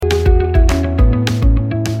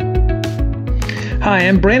Hi,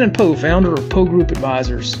 I'm Brandon Poe, founder of Poe Group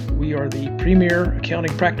Advisors. We are the premier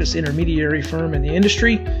accounting practice intermediary firm in the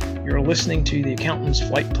industry. You're listening to the Accountant's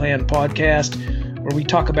Flight Plan podcast, where we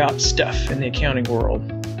talk about stuff in the accounting world.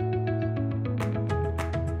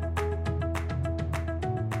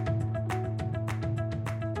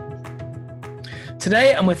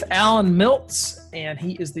 Today, I'm with Alan Miltz, and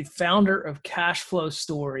he is the founder of Cashflow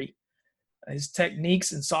Story. His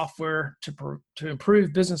techniques and software to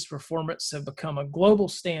improve business performance have become a global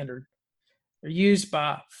standard. They're used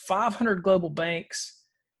by 500 global banks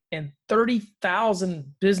and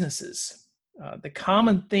 30,000 businesses. The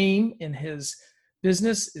common theme in his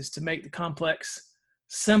business is to make the complex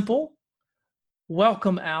simple.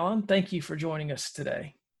 Welcome, Alan. Thank you for joining us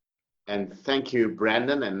today. And thank you,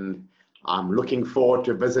 Brandon. And I'm looking forward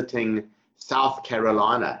to visiting South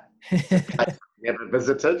Carolina, a place I've never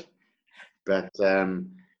visited. But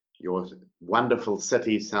your wonderful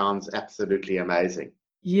city sounds absolutely amazing.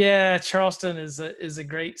 Yeah, Charleston is a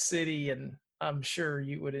great city, and I'm sure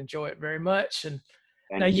you would enjoy it very much. And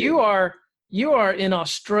now you are in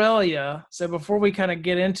Australia. So before we kind of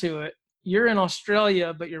get into it, you're in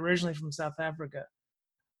Australia, but you're originally from South Africa.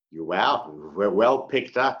 Wow, we're well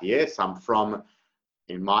picked up. Yes, I'm from,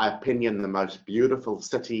 in my opinion, the most beautiful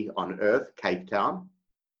city on earth, Cape Town.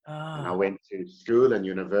 And I went to school and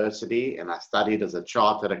university, and I studied as a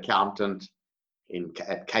chartered accountant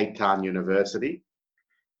at Cape Town University.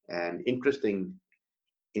 And interesting,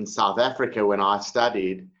 in South Africa, when I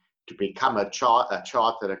studied, to become a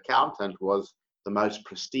chartered accountant was the most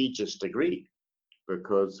prestigious degree,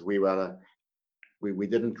 because we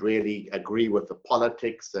didn't really agree with the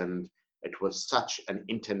politics, and it was such an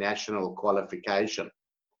international qualification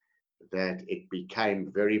that it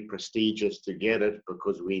became very prestigious to get it,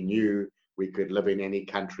 because we knew we could live in any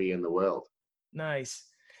country in the world. Nice.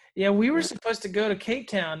 Yeah, we were supposed to go to Cape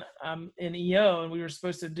Town in EO, and we were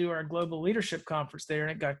supposed to do our global leadership conference there,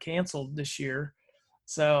 and it got canceled this year.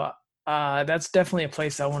 So that's definitely a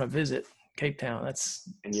place I want to visit, Cape Town.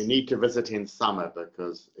 And you need to visit in summer,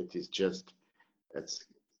 because it's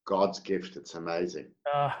God's gift. It's amazing.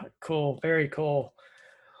 Cool. Very cool.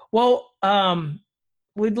 Well,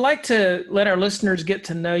 we'd like to let our listeners get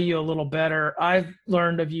to know you a little better. I've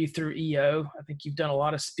learned of you through EO. I think you've done a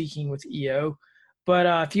lot of speaking with EO.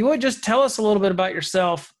 But if you would just tell us a little bit about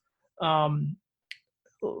yourself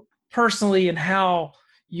personally, and how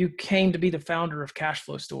you came to be the founder of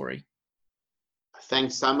Cashflow Story.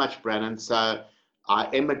 Thanks so much, Brandon. So I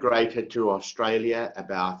immigrated to Australia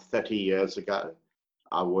about 30 years ago.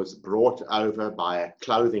 I was brought over by a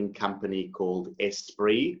clothing company called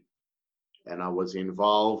Esprit, and I was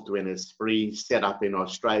involved when Esprit set up in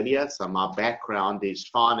Australia. So my background is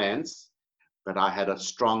finance, but I had a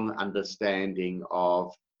strong understanding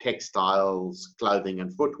of textiles, clothing,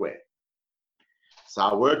 and footwear. So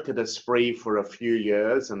I worked at Esprit for a few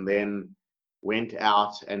years, and then went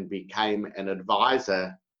out and became an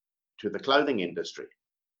advisor to the clothing industry.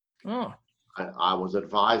 I was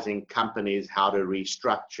advising companies how to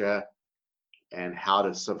restructure and how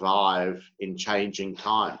to survive in changing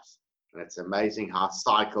times. And it's amazing how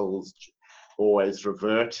cycles always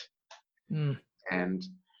revert. And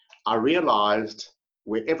I realized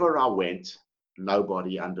wherever I went,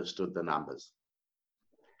 nobody understood the numbers.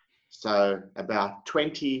 So about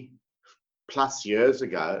 20 plus years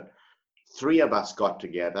ago, 3 of us got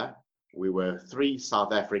together. We were 3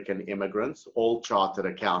 South African immigrants, all chartered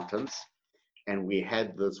accountants, and we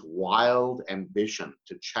had this wild ambition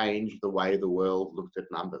to change the way the world looked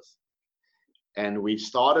at numbers. And we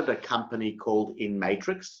started a company called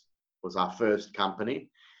InMatrix, was our first company.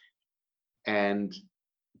 And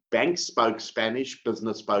banks spoke Spanish,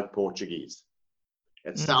 business spoke Portuguese.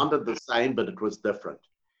 It sounded the same, but it was different.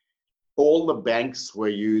 All the banks were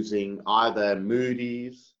using either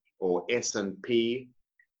Moody's or S&P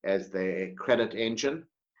as their credit engine.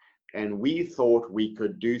 And we thought we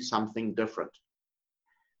could do something different.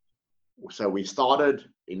 So we started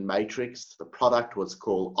InMatrix. The product was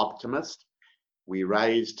called Optimist. We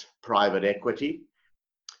raised private equity,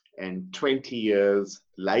 and 20 years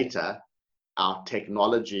later, our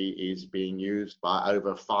technology is being used by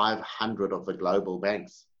over 500 of the global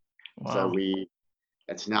banks. Wow. So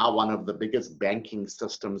it's now one of the biggest banking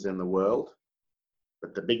systems in the world.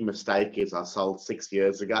 But the big mistake is I sold 6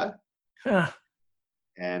 years ago.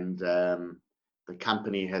 And the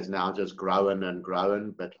company has now just grown and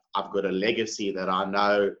grown. But I've got a legacy that I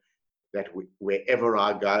know that wherever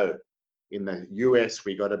I go, in the US,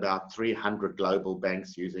 we got about 300 global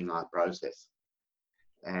banks using our process.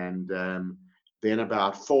 And then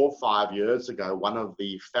about 4 or 5 years ago, one of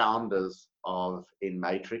the founders of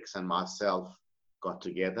InMatrix and myself got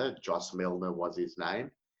together. Joss Milner was his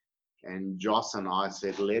name. And Joss and I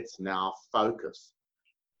said, let's now focus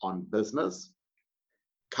on business,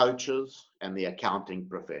 coaches, and the accounting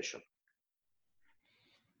profession.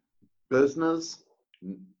 Business,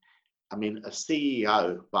 I mean, a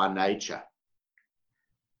CEO by nature,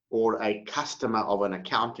 or a customer of an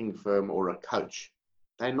accounting firm or a coach,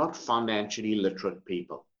 they're not financially literate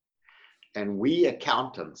people. And we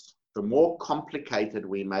accountants, the more complicated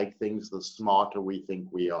we make things, the smarter we think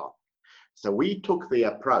we are. So we took the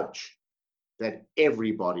approach that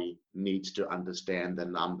everybody needs to understand the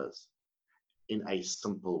numbers in a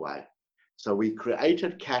simple way. So we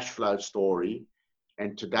created Cash Flow Story,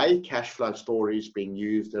 and today Cash Flow Story is being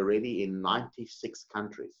used already in 96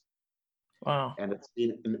 countries. Wow. And it's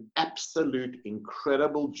been an absolute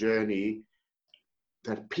incredible journey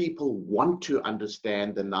that people want to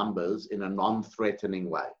understand the numbers in a non-threatening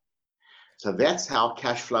way. So that's how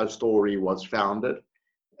Cash Flow Story was founded.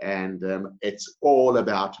 And it's all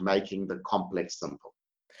about making the complex simple.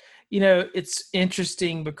 You know, it's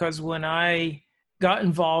interesting because when I got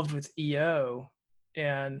involved with EO,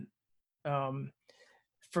 and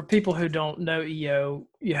for people who don't know EO,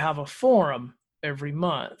 you have a forum every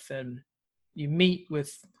month and you meet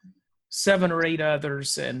with 7 or 8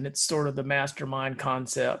 others, and it's sort of the mastermind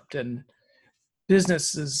concept. And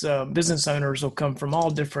business owners will come from all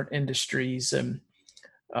different industries. And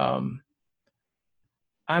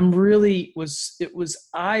it was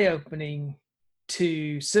eye-opening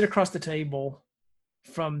to sit across the table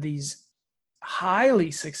from these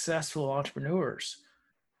highly successful entrepreneurs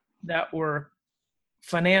that were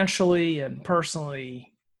financially and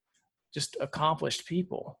personally just accomplished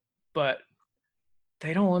people, but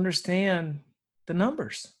they don't understand the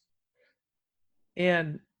numbers.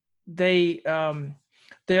 And the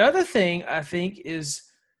other thing I think is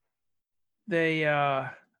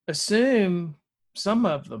some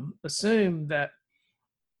of them assume that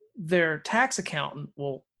their tax accountant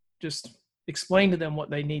will just explain to them what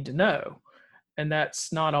they need to know. And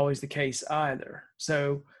that's not always the case either.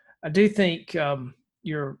 So I do think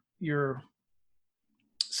you're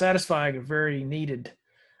satisfying a very needed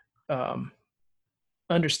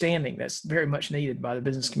understanding that's very much needed by the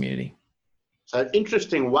business community. So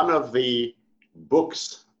interesting, one of the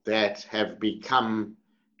books that have become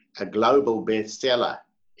a global bestseller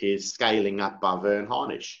is Scaling Up by Verne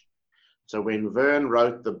Harnish. So when Verne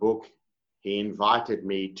wrote the book, he invited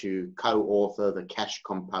me to co-author the cash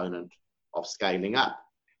component of Scaling Up.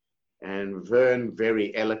 And Verne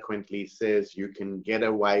very eloquently says you can get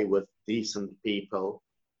away with decent people,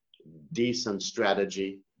 decent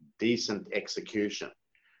strategy, decent execution,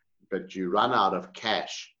 but you run out of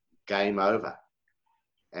cash, game over.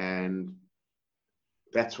 And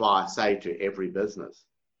that's why I say to every business,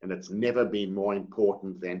 and it's never been more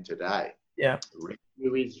important than today. Yeah.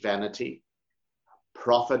 Revenue is vanity,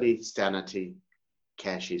 profit is sanity,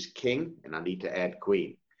 cash is king, and I need to add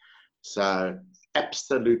queen. So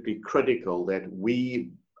absolutely critical that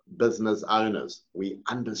we business owners, we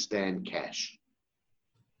understand cash.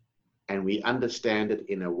 And we understand it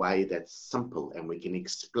in a way that's simple, and we can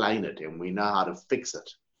explain it, and we know how to fix it.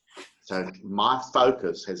 So my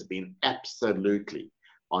focus has been absolutely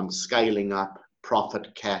on scaling up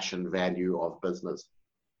profit, cash, and value of business.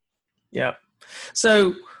 Yeah.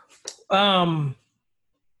 So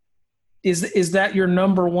is that your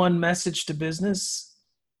number one message to business?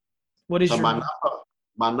 What is my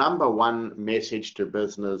number one message to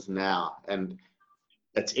business now, and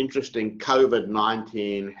it's interesting,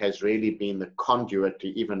 COVID-19 has really been the conduit to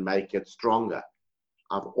even make it stronger.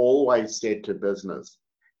 I've always said to business,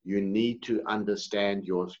 you need to understand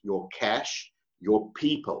your cash, your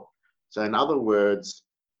people. So in other words,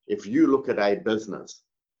 if you look at a business,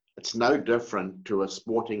 it's no different to a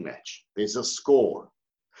sporting match. There's a score.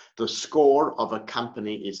 The score of a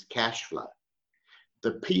company is cash flow.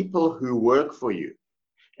 The people who work for you,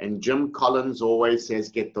 and Jim Collins always says,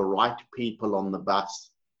 get the right people on the bus.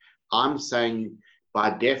 I'm saying by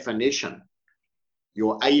definition,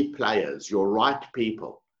 your A players, your right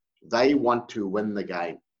people, they want to win the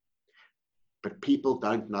game. But people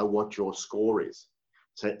don't know what your score is.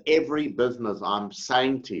 So every business, I'm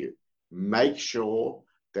saying to you, make sure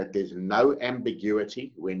that there's no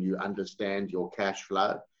ambiguity when you understand your cash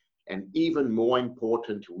flow. And even more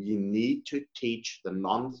important, we need to teach the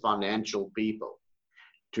non-financial people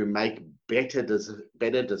to make better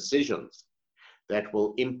decisions that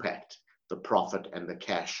will impact the profit and the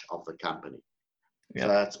cash of the company. Yep.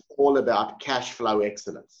 So it's all about cash flow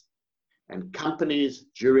excellence. And companies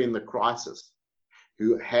during the crisis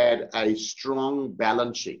who had a strong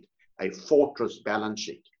balance sheet, a fortress balance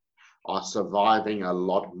sheet, are surviving a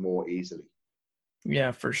lot more easily.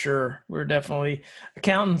 Yeah, for sure. We're definitely,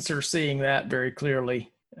 accountants are seeing that very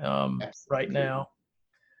clearly right Absolutely. now.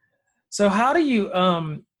 So how do you,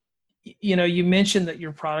 you mentioned that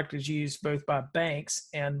your product is used both by banks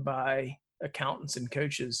and by accountants and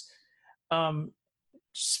coaches. Um,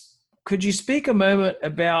 could you speak a moment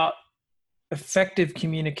about effective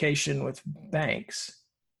communication with banks?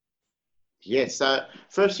 Yes. So,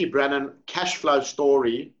 firstly, Brandon, Cash Flow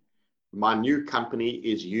Story, my new company,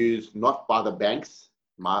 is used not by the banks.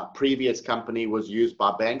 My previous company was used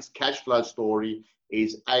by banks. Cash Flow Story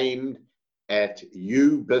is aimed at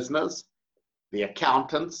you, business, the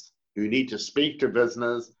accountants who need to speak to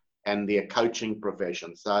business, and the coaching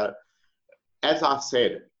profession. So, as I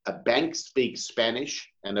said, a bank speaks Spanish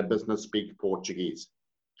and a business speaks Portuguese.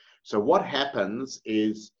 So, what happens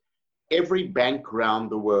is every bank around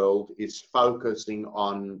the world is focusing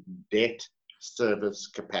on debt service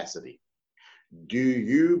capacity. Do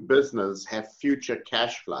you, business, have future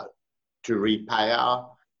cash flow to repay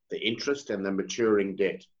the interest and the maturing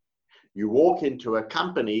debt? You walk into a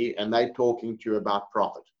company and they're talking to you about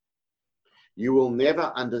profit. You will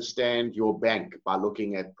never understand your bank by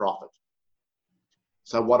looking at profit.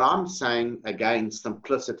 So what I'm saying, again,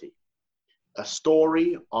 simplicity. A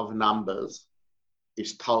story of numbers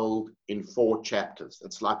is told in 4 chapters.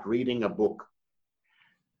 It's like reading a book.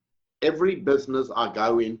 Every business I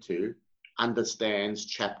go into understands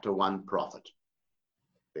chapter 1 profit,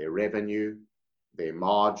 their revenue, their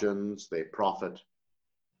margins, their profit,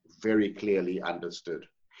 very clearly understood.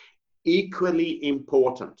 Equally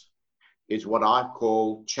important is what I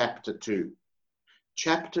call chapter 2.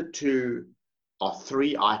 Chapter 2 are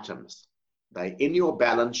 3 items. They're in your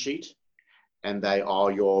balance sheet, and they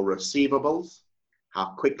are your receivables, how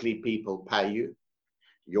quickly people pay you,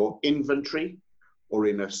 your inventory, or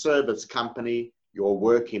in a service company, your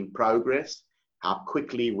work in progress, how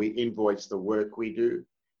quickly we invoice the work we do,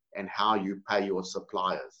 and how you pay your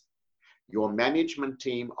suppliers. Your management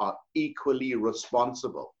team are equally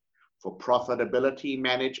responsible for profitability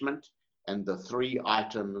management and the 3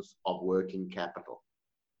 items of working capital.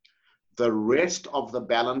 The rest of the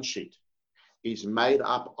balance sheet is made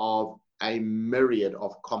up of a myriad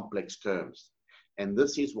of complex terms. And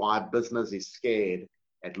this is why business is scared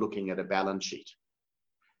at looking at a balance sheet.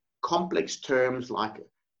 Complex terms like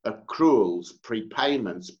accruals,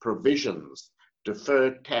 prepayments, provisions,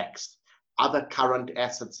 deferred tax, other current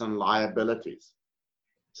assets and liabilities.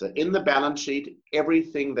 So in the balance sheet,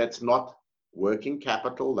 everything that's not working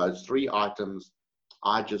capital, those 3 items,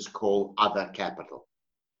 I just call other capital.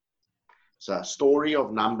 So a story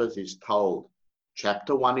of numbers is told.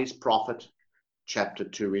 Chapter 1 is profit. Chapter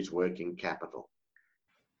 2 is working capital.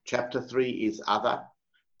 Chapter 3 is other.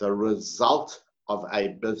 The result of a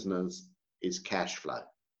business is cash flow.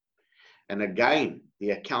 And again,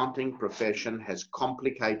 the accounting profession has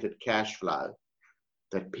complicated cash flow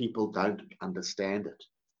that people don't understand it.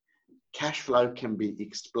 Cash flow can be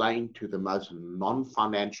explained to the most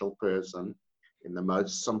non-financial person in the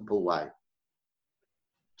most simple way.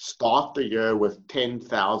 Start the year with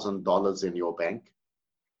 $10,000 in your bank.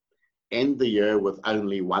 End the year with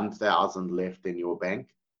only $1,000 left in your bank.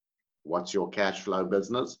 What's your cash flow,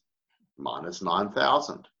 business? Minus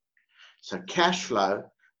 $9,000. So cash flow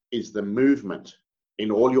is the movement in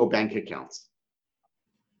all your bank accounts.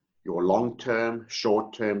 Your long-term,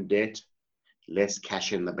 short-term debt, less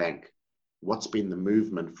cash in the bank. What's been the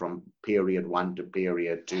movement from period 1 to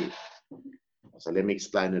period 2? So let me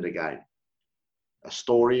explain it again. A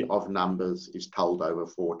story of numbers is told over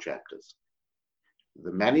 4 chapters.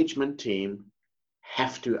 The management team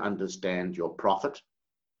have to understand your profit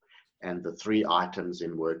and the 3 items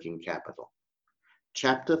in working capital.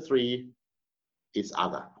 Chapter 3 is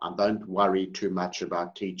other. I don't worry too much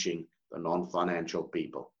about teaching the non-financial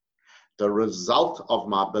people. The result of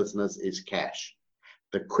my business is cash.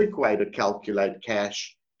 The quick way to calculate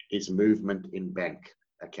cash is movement in bank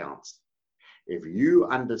accounts. If you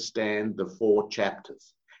understand the 4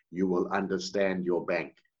 chapters, you will understand your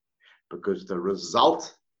bank, because the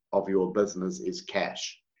result of your business is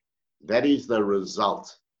cash. That is the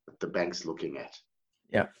result that the bank's looking at.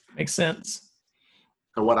 Yeah, makes sense.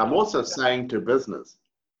 And what I'm also saying to business,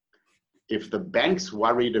 if the bank's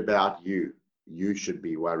worried about you, you should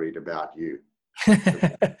be worried about you.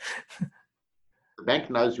 The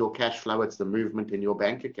bank knows your cash flow. It's the movement in your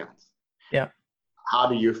bank accounts. Yeah. How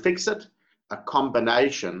do you fix it? A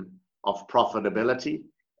combination of profitability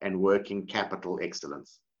and working capital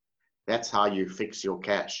excellence. That's how you fix your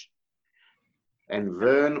cash. And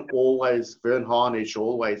Vern Harnish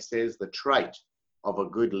always says the trait of a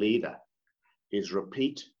good leader is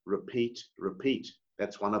repeat, repeat, repeat.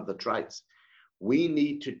 That's one of the traits. We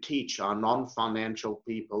need to teach our non-financial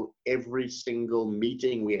people every single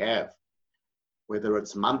meeting we have, whether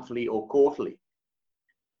it's monthly or quarterly.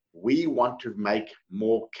 We want to make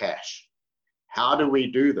more cash. How do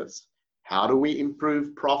we do this? How do we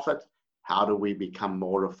improve profit? How do we become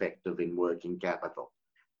more effective in working capital?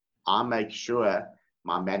 I make sure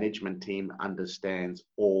my management team understands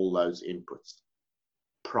all those inputs.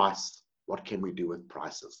 Price, what can we do with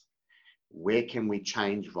prices? Where can we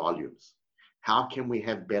change volumes? How can we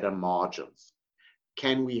have better margins?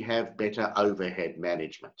 Can we have better overhead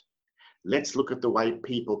management? Let's look at the way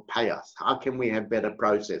people pay us. How can we have better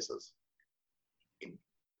processes?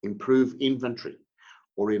 Improve inventory.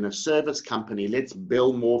 Or in a service company, let's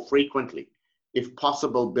bill more frequently. If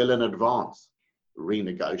possible, bill in advance.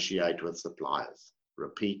 Renegotiate with suppliers.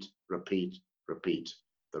 Repeat, repeat, repeat.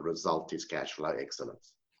 The result is cash flow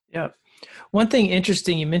excellence. Yeah. One thing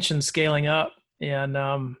interesting, you mentioned scaling up, and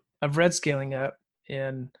I've read Scaling Up,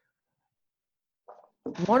 and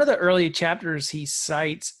one of the early chapters, he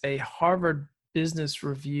cites a Harvard Business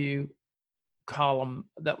Review column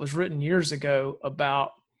that was written years ago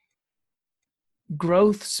about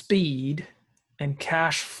growth speed and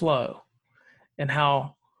cash flow, and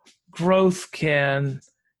how growth can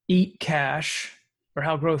eat cash, or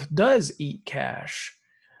how growth does eat cash.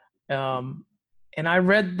 And I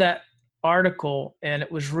read that article, and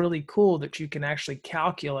it was really cool that you can actually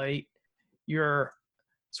calculate your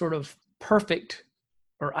sort of perfect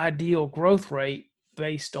or ideal growth rate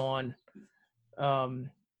based on,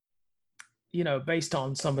 based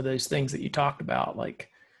on some of those things that you talked about, like,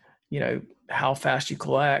 how fast you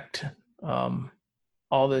collect,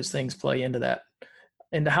 all those things play into that,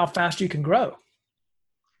 into how fast you can grow.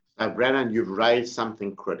 Brennan, you've raised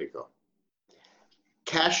something critical.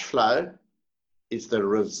 Cash flow is the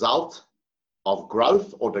result of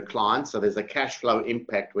growth or decline. So there's a cash flow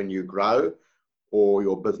impact when you grow or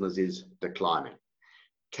your business is declining.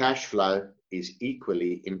 Cash flow is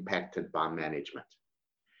equally impacted by management.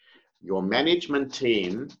 Your management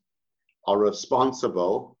team are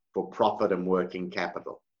responsible for profit and working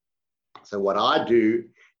capital. So what I do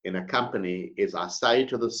in a company is I say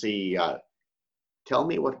to the CEO, tell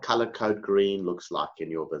me what color code green looks like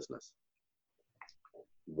in your business.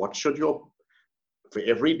 What should for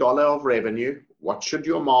every dollar of revenue, what should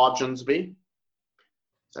your margins be?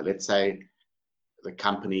 So let's say the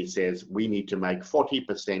company says we need to make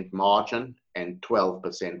 40% margin and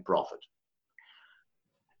 12% profit.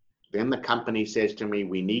 Then the company says to me,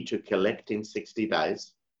 we need to collect in 60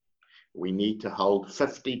 days. We need to hold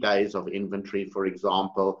 50 days of inventory, for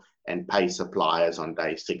example, and pay suppliers on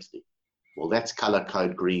day 60. Well, that's color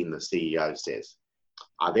code green, the CEO says.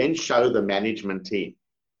 I then show the management team,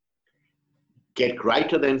 get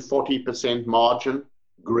greater than 40% margin,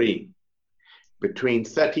 green. Between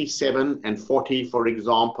 37 and 40, for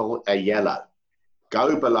example, a yellow.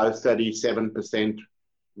 Go below 37%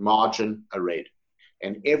 margin, a red.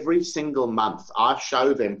 And every single month, I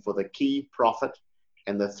show them for the key profit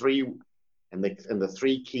and the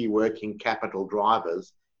three key working capital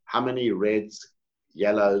drivers, how many reds,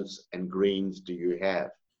 yellows, and greens do you have?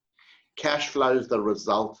 Cash flow is the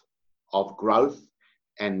result of growth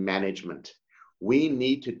and management. We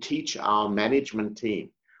need to teach our management team,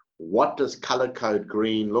 what does color code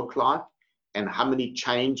green look like, and how many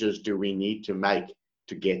changes do we need to make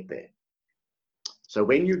to get there? So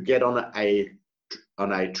when you get on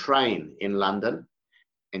a train in London,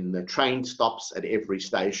 and the train stops at every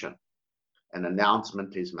station, an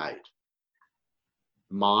announcement is made.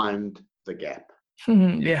 Mind the gap.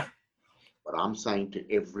 Yeah. But I'm saying to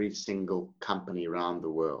every single company around the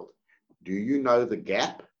world, do you know the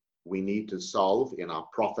gap we need to solve in our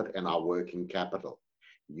profit and our working capital?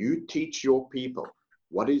 You teach your people,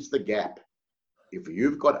 what is the gap? If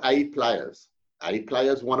you've got A players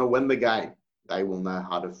want to win the game, they will know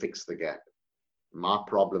how to fix the gap. My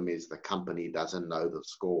problem is the company doesn't know the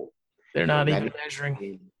score. They're not even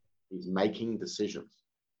measuring. He's making decisions.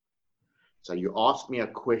 So you asked me a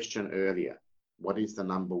question earlier. What is the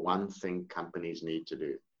number one thing companies need to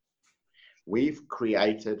do? We've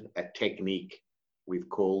created a technique we've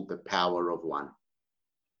called the power of one.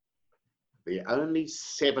 There are only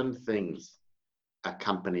 7 things a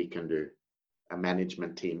company can do, a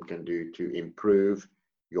management team can do to improve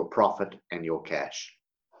your profit and your cash.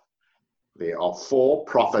 There are 4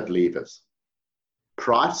 profit levers: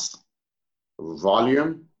 price,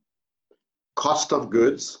 volume, cost of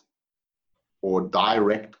goods, or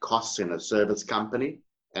direct costs in a service company,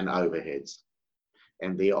 and overheads.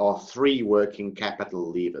 And there are 3 working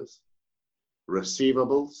capital levers: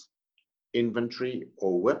 receivables, inventory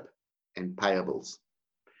or WIP, and payables.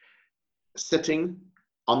 Sitting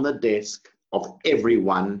on the desk of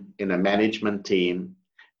everyone in a management team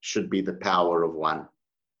should be the power of one.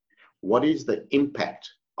 What is the impact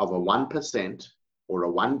of a 1% or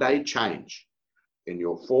a one-day change in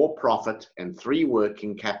your 4 profit and 3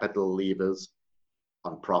 working capital levers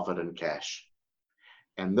on profit and cash?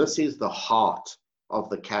 And this is the heart of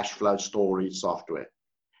the cash flow story software.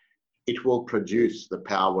 It will produce the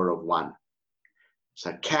power of one.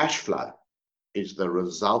 So cash flow is the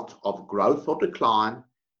result of growth or decline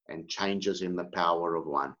and changes in the power of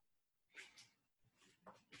one.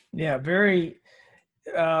 Yeah, very,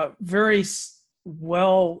 very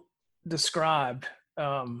well described,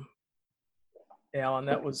 Alan.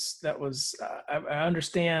 That was. I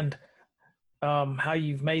understand how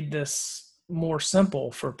you've made this more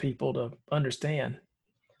simple for people to understand.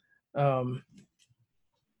 And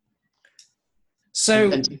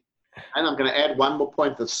I'm going to add one more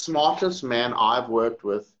point. The smartest man I've worked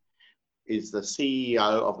with is the CEO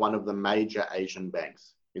of one of the major Asian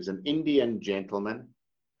banks. He's an Indian gentleman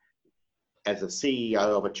as a CEO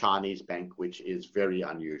of a Chinese bank, which is very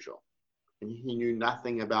unusual. And he knew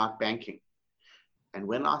nothing about banking. And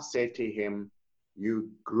when I said to him, you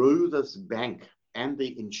grew this bank and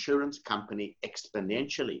the insurance company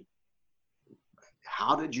exponentially,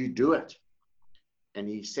 how did you do it? And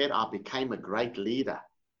he said, I became a great leader.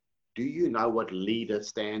 Do you know what leader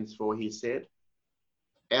stands for? He said,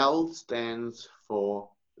 L stands for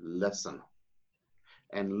listen.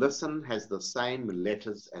 And listen has the same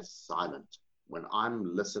letters as silent. When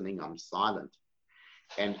I'm listening, I'm silent.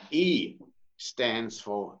 And E stands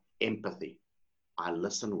for empathy. I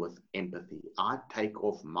listen with empathy. I take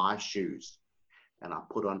off my shoes and I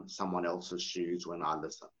put on someone else's shoes when I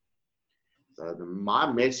listen. So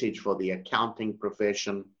my message for the accounting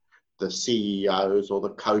profession, the CEOs or the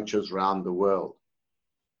coaches around the world,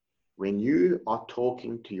 when you are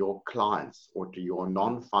talking to your clients or to your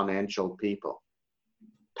non-financial people,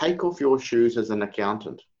 take off your shoes as an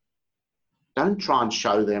accountant. Don't try and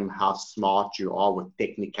show them how smart you are with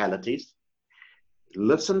technicalities.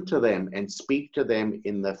 Listen to them and speak to them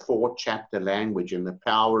in the 4-chapter language, in the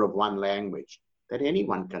power of one language that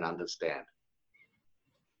anyone can understand.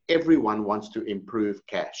 Everyone wants to improve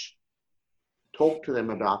cash. Talk to them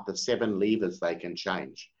about the 7 levers they can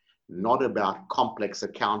change, not about complex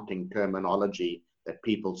accounting terminology that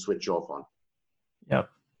people switch off on. Yep.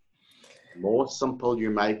 The more simple you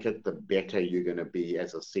make it, the better you're going to be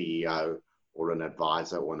as a CEO or an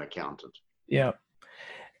advisor or an accountant. Yeah.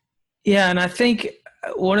 Yeah. And I think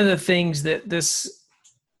one of the things that this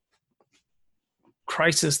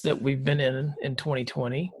crisis that we've been in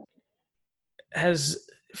 2020 has,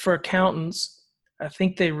 for accountants, I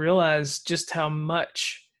think they realize just how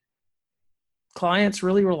much clients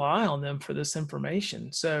really rely on them for this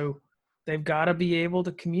information. So they've got to be able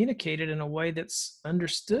to communicate it in a way that's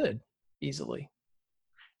understood easily.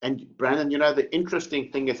 And Brandon, you know, the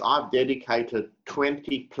interesting thing is I've dedicated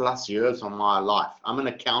 20 plus years of my life. I'm an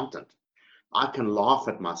accountant. I can laugh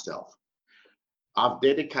at myself. I've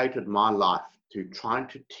dedicated my life to trying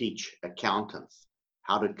to teach accountants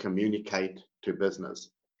how to communicate to business.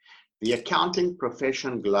 The accounting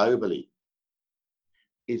profession globally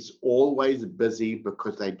is always busy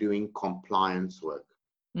because they're doing compliance work.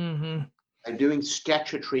 Mm-hmm. They're doing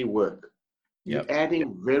statutory work. Yep. You're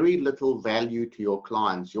adding very little value to your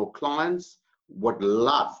clients. Your clients would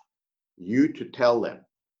love you to tell them,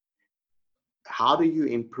 how do you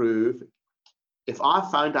improve? If I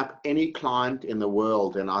phoned up any client in the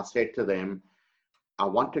world and I said to them, I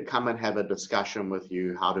want to come and have a discussion with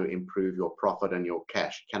you how to improve your profit and your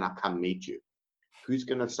cash. Can I come meet you? Who's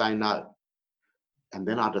going to say no? And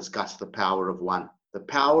then I discuss the power of one. The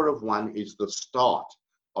power of one is the start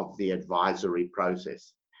of the advisory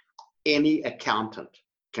process. Any accountant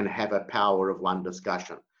can have a power of one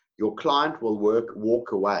discussion. Your client will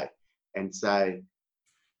walk away and say,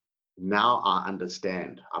 now I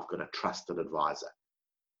understand. I've got a trusted advisor.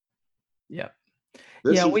 Yeah.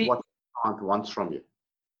 This is what the client wants from you.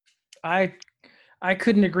 I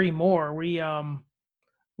couldn't agree more.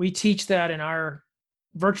 We teach that in our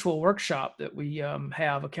virtual workshop that we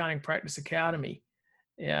have, Accounting Practice Academy.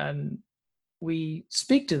 And we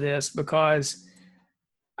speak to this because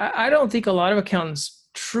I don't think a lot of accountants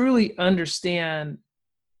truly understand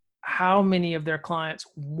how many of their clients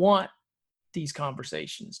want these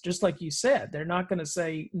conversations. Just like you said, they're not going to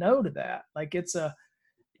say no to that. Like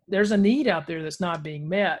there's a need out there that's not being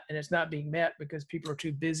met, and it's not being met because people are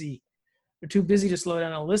too busy. They're too busy to slow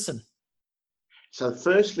down and listen. So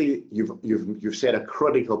firstly, you've said a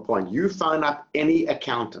critical point. You phone up any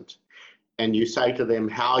accountant and you say to them,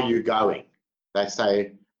 how are you going? They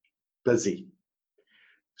say, busy.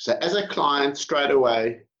 So as a client, straight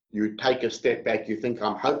away, you take a step back, you think,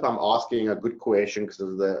 I hope I'm asking a good question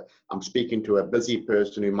because I'm speaking to a busy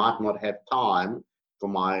person who might not have time for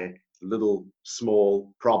my little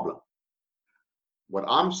small problem. What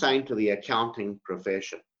I'm saying to the accounting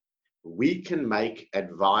profession, we can make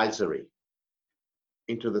advisory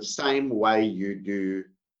into the same way you do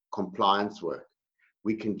compliance work.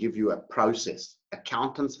 We can give you a process.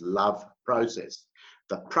 Accountants love process.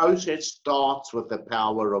 The process starts with the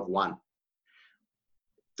power of one.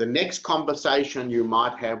 The next conversation you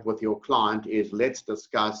might have with your client is, let's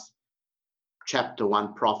discuss chapter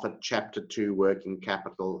 1 profit, chapter 2 working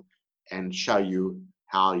capital, and show you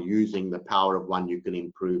how using the power of one you can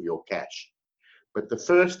improve your cash. But the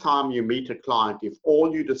first time you meet a client, if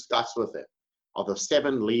all you discuss with them are the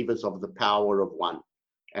 7 levers of the power of one,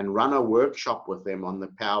 and run a workshop with them on the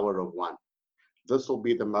power of one, this will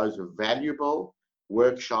be the most valuable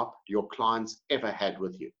workshop your clients ever had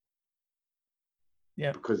with you.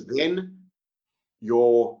 Yeah. Because then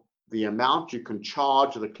the amount you can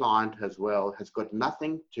charge the client as well has got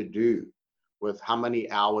nothing to do with how many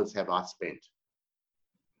hours have I spent.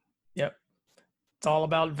 Yep. It's all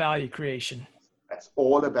about value creation. It's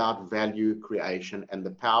all about value creation and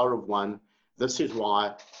the power of one. This is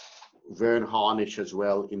why Vern Harnish as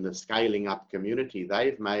well, in the Scaling Up community,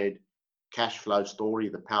 they've made Cash Flow Story,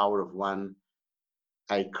 the power of one,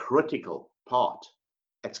 a critical part.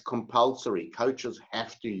 It's compulsory. Coaches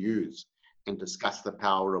have to use and discuss the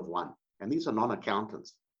power of one. And these are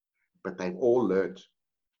non-accountants, but they've all learned.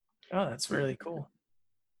 Oh, that's really cool.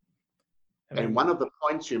 And one of the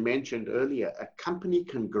points you mentioned earlier, a company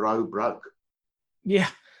can grow broke. Yeah.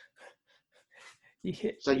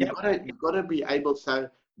 So you've got to be able. So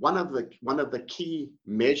one of the key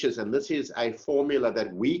measures, and this is a formula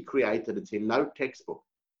that we created. It's in no textbook.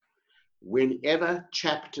 Whenever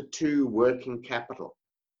chapter 2 working capital,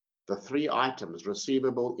 the 3 items,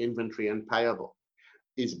 receivable, inventory, and payable,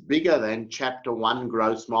 is bigger than chapter 1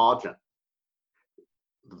 gross margin,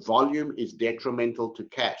 volume is detrimental to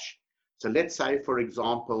cash. So let's say, for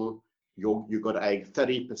example, you've got a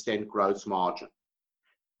 30% gross margin,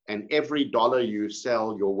 and every dollar you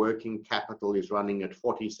sell, your working capital is running at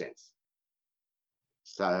 40 cents.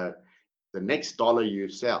 So the next dollar you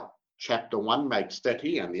sell, chapter 1 makes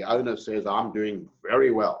 30, and the owner says, I'm doing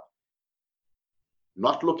very well.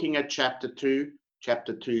 Not looking at chapter 2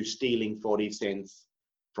 stealing 40 cents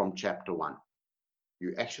from chapter 1.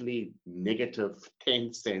 You actually negative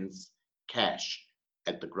 10 cents cash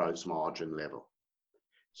at the gross margin level.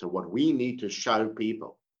 So what we need to show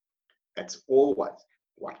people, it's always,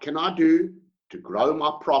 what can I do to grow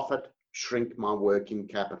my profit, shrink my working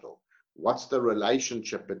capital? What's the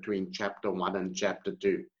relationship between chapter 1 and chapter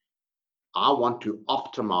 2? I want to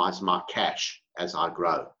optimize my cash as I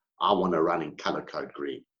grow. I want to run in color code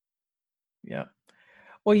green. Yeah.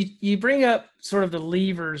 Well, you bring up sort of the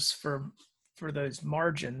levers for those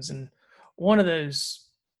margins, and one of those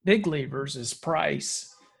big levers is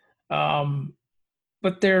price.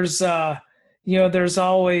 But there's there's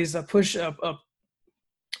always a push up a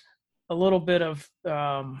little bit of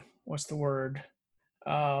what's the word,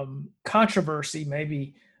 controversy,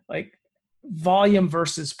 maybe, like volume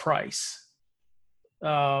versus price.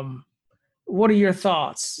 What are your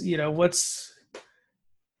thoughts? What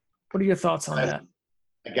are your thoughts on that?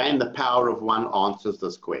 Again, the power of one answers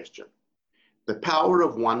this question. The power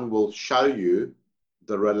of one will show you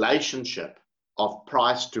the relationship of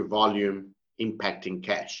price to volume impacting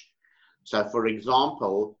cash. So for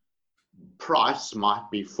example, price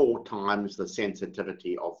might be 4 times the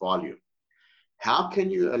sensitivity of volume. How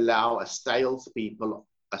can you allow a salesperson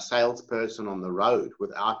on the road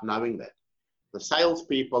without knowing that? The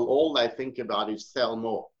salespeople, all they think about is sell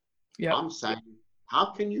more. Yep. I'm saying,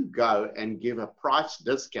 how can you go and give a price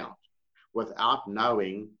discount without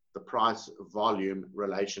knowing the price volume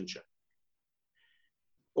relationship?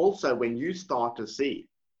 Also, when you start to see,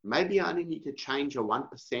 maybe I only need to change a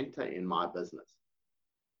 1%er in my business.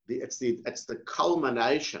 It's the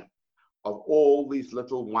culmination of all these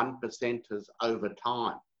little 1%ers over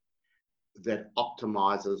time that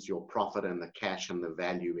optimizes your profit and the cash and the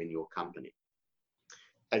value in your company.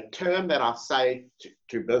 A term that I say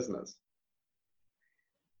to business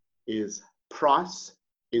is, price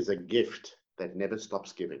is a gift that never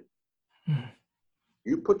stops giving.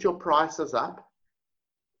 You put your prices up,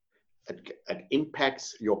 it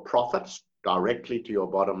impacts your profits directly to your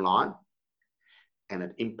bottom line, and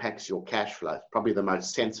it impacts your cash flow. It's probably the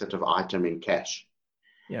most sensitive item in cash.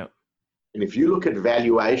 Yeah. And if you look at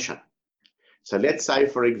valuation, so let's say,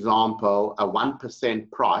 for example, a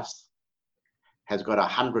 1% price has got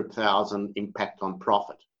 100,000 impact on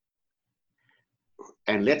profit.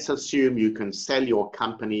 and let's assume you can sell your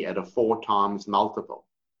company at a 4 times multiple.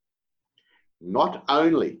 Not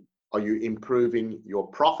only are you improving your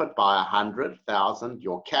profit by 100,000,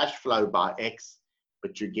 your cash flow by X,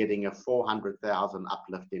 but you're getting a 400,000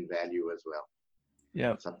 uplift in value as well.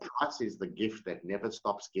 Yeah. So price is the gift that never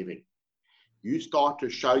stops giving. You start to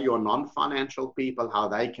show your non-financial people how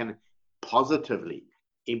they can positively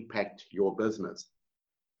impact your business.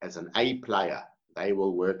 As an A player, they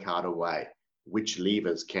will work out a way. Which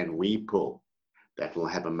levers can we pull that will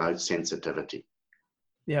have a most sensitivity?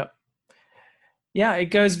 Yeah. Yeah, it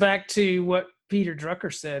goes back to what Peter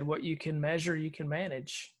Drucker said, what you can measure, you can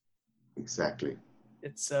manage. Exactly.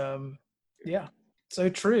 It's yeah, so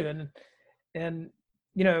true. And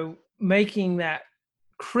you know, making that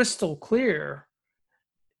crystal clear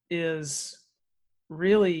is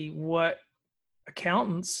really what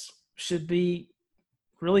accountants should be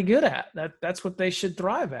really good at. That's what they should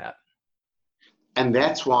thrive at. And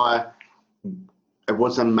that's why it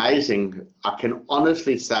was amazing. I can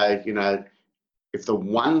honestly say, you know, if the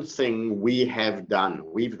one thing we have done,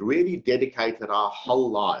 we've really dedicated our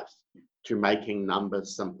whole lives to making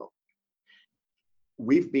numbers simple.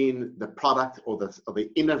 We've been the product or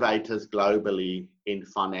the innovators globally in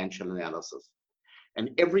financial analysis. And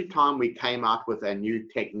every time we came out with a new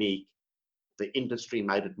technique, the industry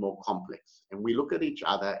made it more complex. And we look at each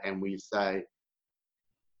other and we say,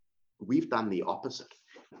 we've done the opposite.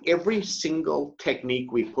 Every single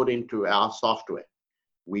technique we put into our software,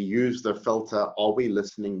 we use the filter, are we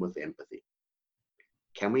listening with empathy?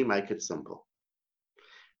 Can we make it simple?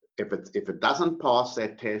 If it doesn't pass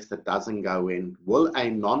that test, it doesn't go in, will a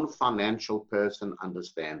non-financial person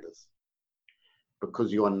understand this?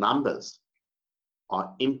 Because your numbers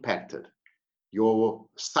are impacted. Your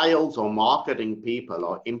sales or marketing people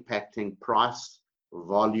are impacting price,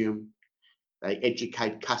 volume. They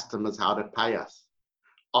educate customers how to pay us.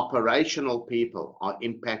 Operational people are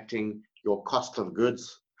impacting your cost of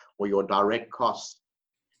goods or your direct costs.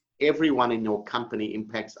 Everyone in your company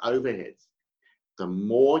impacts overheads. The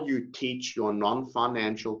more you teach your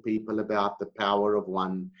non-financial people about the power of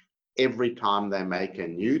one, every time they make a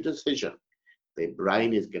new decision, their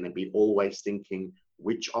brain is going to be always thinking,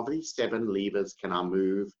 which of these 7 levers can I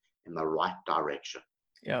move in the right direction?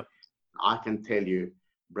 Yep. I can tell you,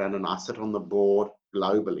 Brandon, I sit on the board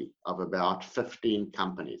globally of about 15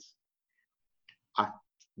 companies.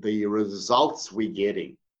 The results we're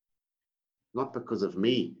getting, not because of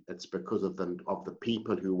me, it's because of the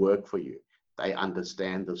people who work for you. They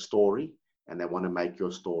understand the story and they want to make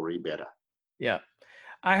your story better. Yeah.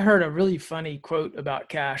 I heard a really funny quote about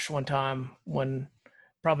cash one time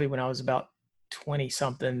probably when I was about 20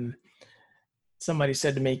 something. Somebody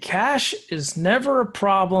said to me, cash is never a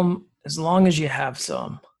problem as long as you have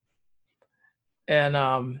some.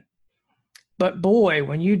 And, but boy,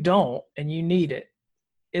 when you don't and you need it,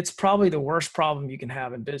 it's probably the worst problem you can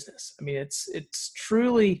have in business. I mean, it's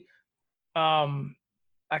truly,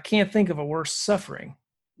 I can't think of a worse suffering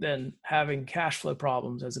than having cash flow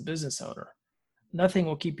problems as a business owner. Nothing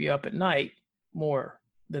will keep you up at night more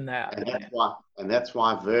than that. And that's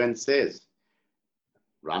why Vern says,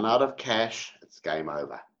 run out of cash, it's game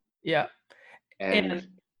over. Yeah. And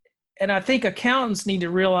I think accountants need to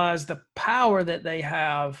realize the power that they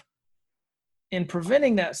have in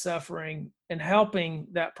preventing that suffering and helping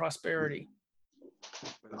that prosperity.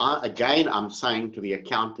 I'm saying to the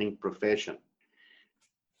accounting profession,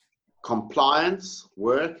 compliance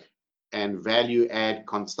work and value add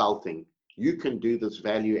consulting, you can do this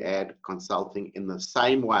value add consulting in the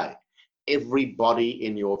same way. Everybody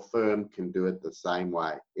in your firm can do it the same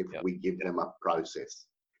way if we give them a process.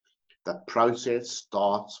 The process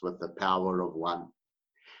starts with the power of one.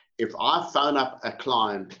 If I phone up a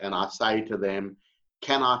client and I say to them,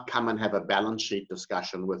 can I come and have a balance sheet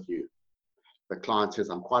discussion with you? The client says,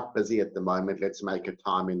 I'm quite busy at the moment, let's make a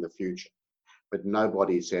time in the future. But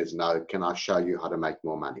nobody says, no, can I show you how to make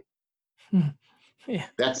more money? Yeah.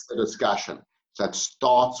 That's the discussion. So it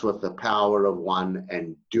starts with the power of one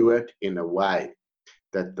and do it in a way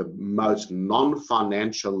that the most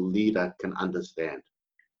non-financial leader can understand.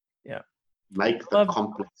 Yeah. Make the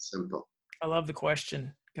complex simple. I love the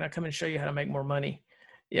question. Can I come and show you how to make more money?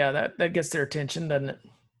 Yeah, that gets their attention, doesn't it?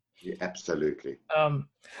 Yeah, absolutely.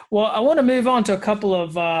 Well, I want to move on to a couple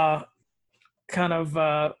of kind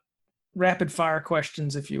of rapid fire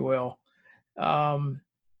questions, if you will.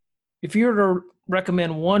 If you were to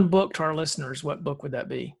recommend one book to our listeners, what book would that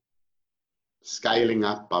be? Scaling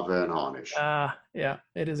Up by Vern Harnish. Yeah,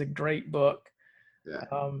 it is a great book.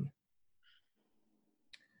 Yeah.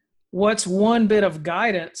 What's one bit of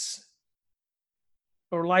guidance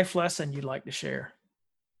or life lesson you'd like to share?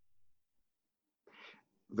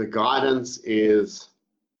 the guidance is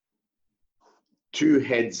 2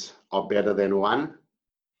 heads are better than 1.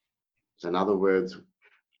 So in other words,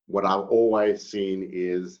 what I've always seen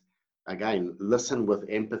is, again, listen with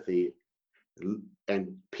empathy,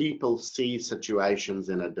 and people see situations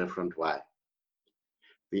in a different way.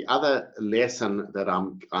 The other lesson that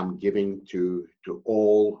I'm giving to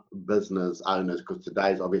all business owners, because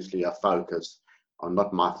today is obviously a focus on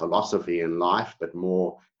not my philosophy in life, but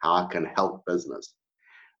more how I can help business.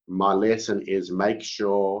 My lesson is make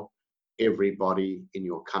sure everybody in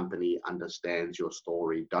your company understands your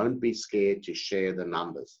story. Don't be scared to share the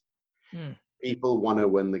numbers. People want to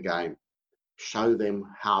win the game. Show them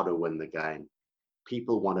how to win the game.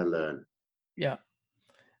 People want to learn. Yeah,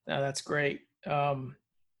 no, that's great.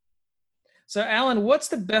 So Alan, what's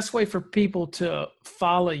the best way for people to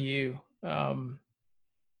follow you?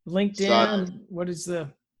 LinkedIn, what is the?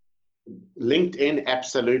 LinkedIn,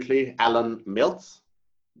 absolutely. Alan Milts.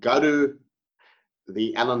 Go to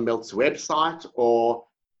the Alan Milts website or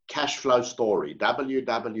Cashflow Story,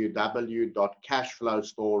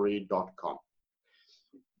 www.cashflowstory.com.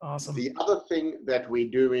 Awesome. The other thing that we're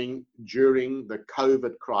doing during the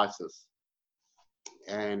COVID crisis,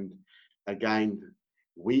 and again,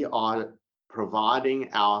 we are providing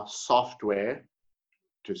our software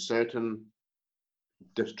to certain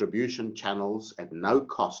distribution channels at no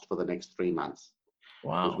cost for the next 3 months.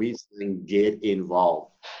 Wow. We're saying get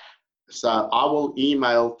involved. So I will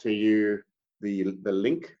email to you the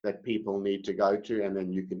link that people need to go to, and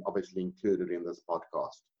then you can obviously include it in this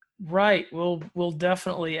podcast. Right. We'll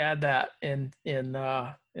definitely add that in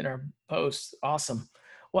our post. Awesome.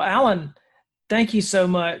 Well, Alan, thank you so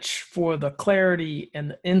much for the clarity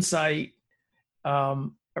and the insight. I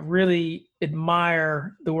really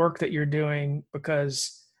admire the work that you're doing,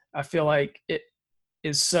 because I feel like it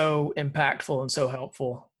is so impactful and so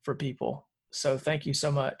helpful for people. So thank you so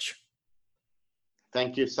much.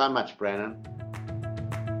 Thank you so much, Brandon.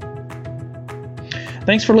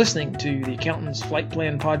 Thanks for listening to the Accountant's Flight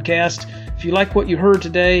Plan podcast. If you like what you heard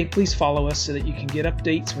today, please follow us so that you can get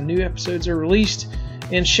updates when new episodes are released,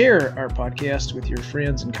 and share our podcast with your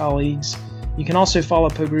friends and colleagues. You can also follow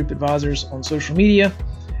Poe Group Advisors on social media.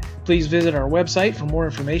 Please visit our website for more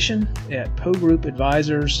information at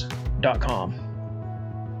poegroupadvisors.com.